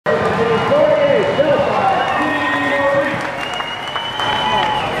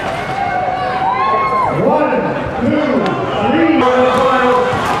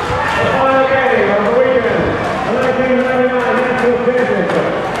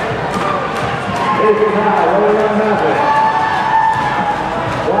Aces high, rolling on method.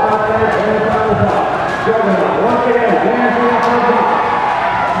 Wildstang hands on the top. Juggernauts once again dancing up on top.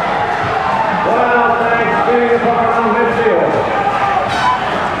 Wildstang spinning apart on midfield.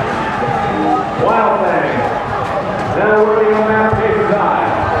 Wildstang now working on map aces high.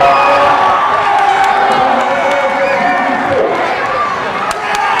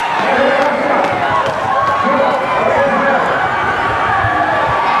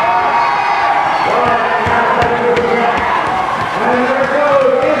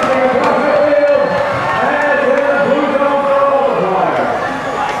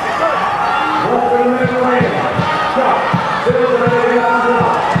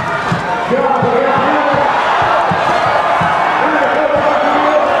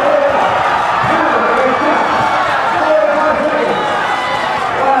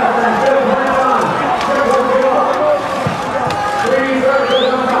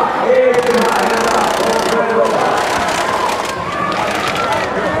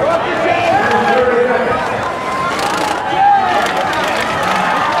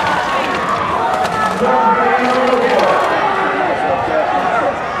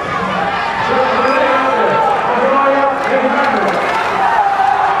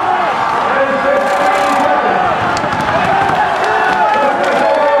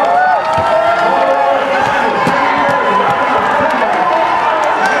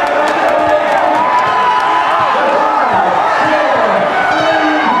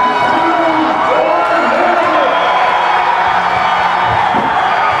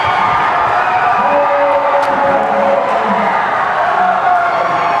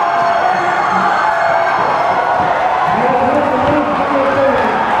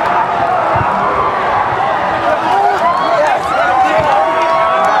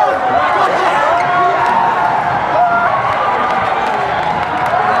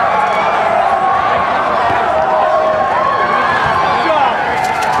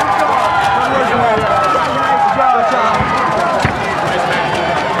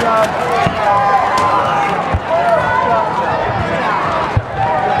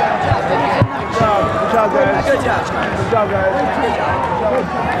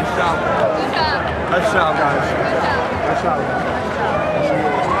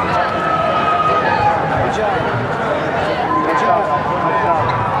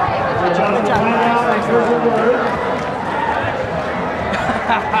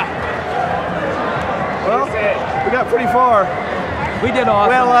 Well, we got pretty far. We did awesome.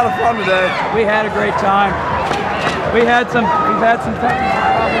 We had a lot of fun today. We had a great time. We've had some technical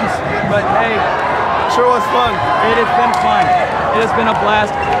problems, but hey, sure was fun. It has been fun. It has been a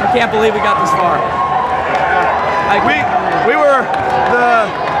blast. I can't believe we got this far. We were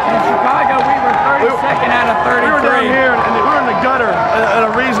in Chicago. We were 32nd out of 33. We were down here, and we were in the gutter at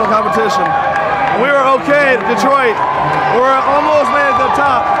a regional competition. We were okay at Detroit. We're almost made it to the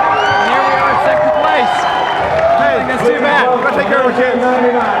top. And here we are, second place. Hey, that's too bad. We're gonna take care of our kids.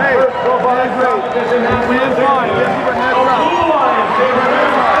 Hey, we did fine. We have to keep our heads up.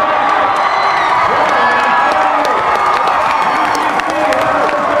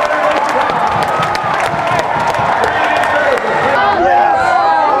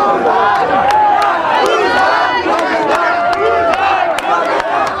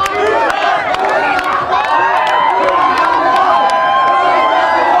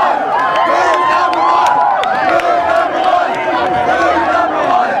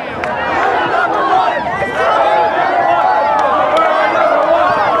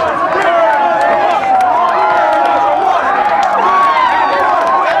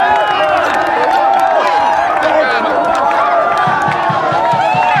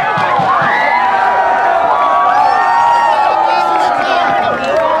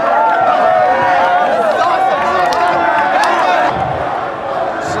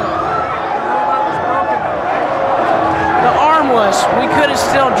 We could have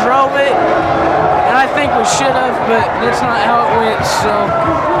still drove it, and I think we should have, but that's not how it went. So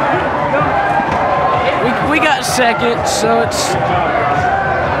we got second, so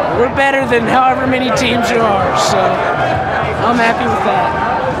we're better than however many teams there are. So I'm happy with that.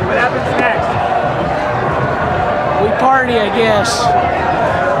 What happens next? We party, I guess.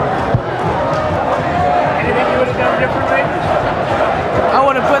 Anything you would have done differently? I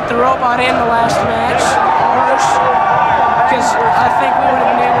would have put the robot in the last match, because I think we would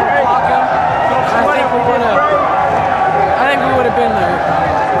have been able to block him. I think we would have been there.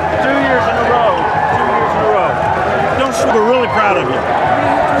 2 years in a row. 2 years in a row. Don't shoot, we're really proud of you.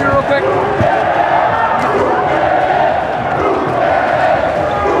 Real quick.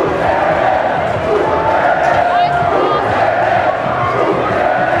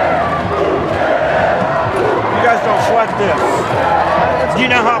 like this. Do you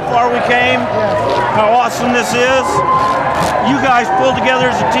know how far we came? How awesome this is? You guys pulled together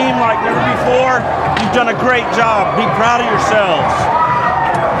as a team like never before. You've done a great job. Be proud of yourselves.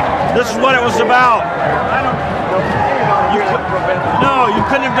 This is what it was about. No, you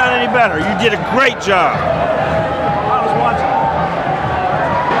couldn't have done any better. You did a great job. I was watching.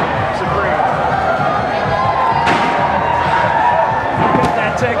 It's a great. You got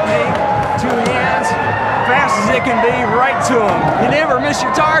that technique, 2 hands, fast as it can be, right to them. You never miss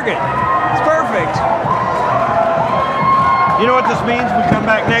your target. It's perfect. You know what this means? We come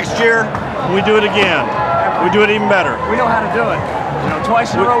back next year and we do it again. We do it even better. We know how to do it. You know,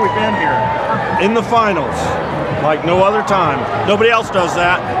 twice in a row we've been here. In the finals, like no other time. Nobody else does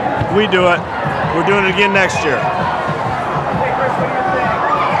that. We do it. We're doing it again next year.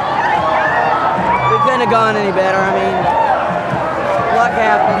 We couldn't have gone any better. I mean, luck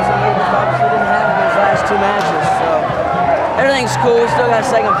happens, and we just obviously didn't have it those last 2 matches. So everything's cool. Still got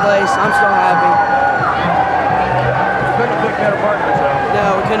 2nd place. I'm still happy. Couldn't have picked better partners, though.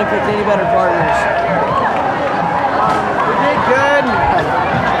 No, we couldn't have picked any better partners. We did good.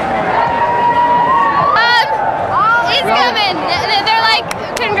 He's coming. They're like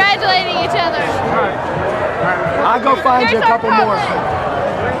congratulating each other. I'll go find you a couple more.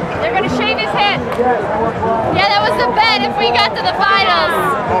 They're gonna shave his head. Yeah, that was the bet if we got to the finals.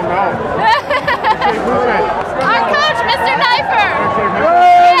 Oh, no. Our coach, Mr. Neifer.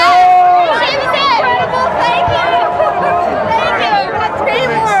 Yeah, shave his head. Incredible, thank you. Thank you. That's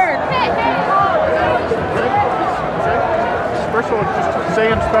teamwork. First of all, just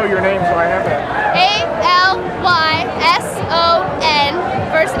say and spell your name so I have that. A-L-Y-S-O-N.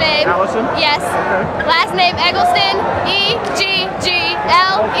 First name. Allison? Yes. Okay. Last name Eggleston. E-G-G-L-E-S-T-O-N.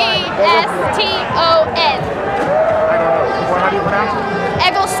 I don't know. How do you pronounce it?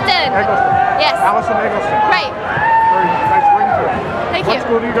 Eggleston. Eggleston. Yes. Allison Eggleston. Right. Very nice ring to it. Thank What you.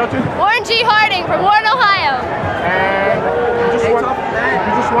 school do you go to? Warren G. Harding from Warren, Ohio. And you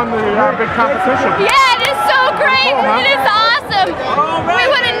just won the big competition. Yeah, it is so great. Cool, huh? It is awesome. We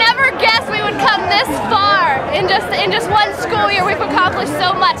would have never guessed we would come this far in just 1 school year. We've accomplished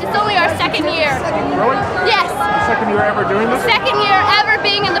so much. It's only our 2nd year. Really? Yes. The 2nd year ever doing this? 2nd year ever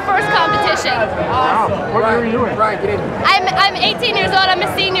being in the first competition. Wow. What year are you in? I'm 18 years old. I'm a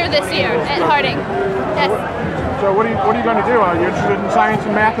senior this year at Harding. Yes. So what are you going to do? Are you interested in science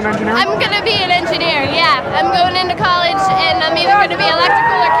and math and engineering? I'm going to be an engineer, yeah. I'm going into college and I'm either going to be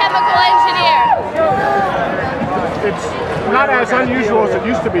electrical or chemical engineer. It's not as unusual as it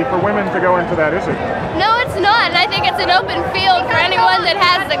used to be for women to go into that, is it? No, it's not, and I think it's an open field for anyone that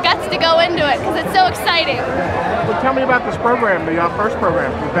has the guts to go into it because it's so exciting. Well, tell me about this program, the first program.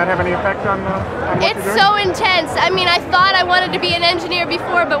 Did that have any effect on what It's you're doing? so intense. I mean, I thought I wanted to be an engineer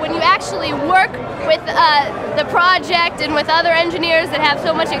before, but when you actually work with the project and with other engineers that have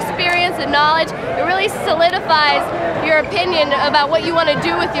so much experience and knowledge, it really solidifies your opinion about what you want to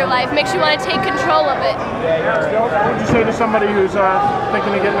do with your life, makes you want to take control of it. What would you say to somebody who's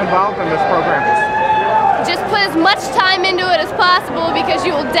thinking of getting involved in this program? Just put as much time into it as possible because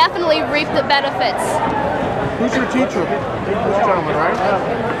you will definitely reap the benefits. Who's your teacher? This gentleman, right?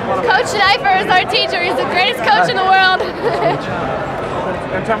 Coach Neifer is our teacher. He's the greatest coach in the world.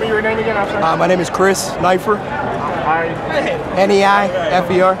 And tell me your name again, I'm sorry. My name is Chris Neifer.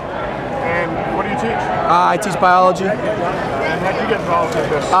 Neifer. And what do you teach? I teach biology. And how did you get involved with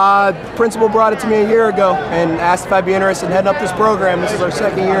this? Principal brought it to me a year ago and asked if I'd be interested in heading up this program. This is our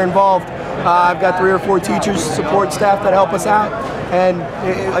 2nd year involved. I've got 3 or 4 teachers, support staff that help us out, and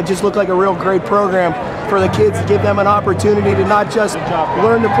it just looked like a real great program for the kids to give them an opportunity to not just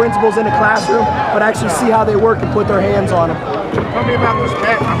learn the principles in the classroom, but actually see how they work and put their hands on them. Tell me about this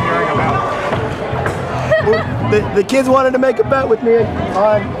bet I'm hearing about. The kids wanted to make a bet with me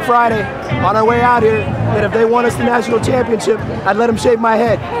on Friday on our way out here that if they won us the national championship, I'd let them shave my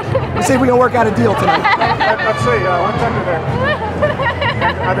head. Let's see if we can work out a deal tonight. Let's see, what's under there?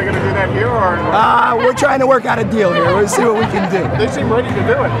 Are they going to do that here or? We're trying to work out a deal here. We'll see what we can do. They seem ready to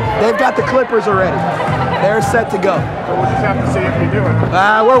do it. They've got the clippers already. They're set to go. So we'll just have to see if you do it.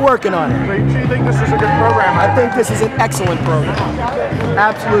 We're working on it. So you think this is a good program? I think this is an excellent program.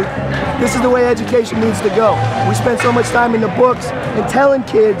 Absolutely. This is the way education needs to go. We spend so much time in the books and telling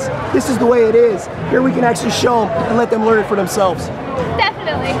kids this is the way it is. Here we can actually show them and let them learn it for themselves.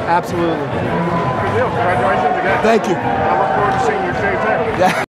 Definitely. Absolutely. Good deal. Congratulations again. Thank you. I look forward to seeing your shaved head.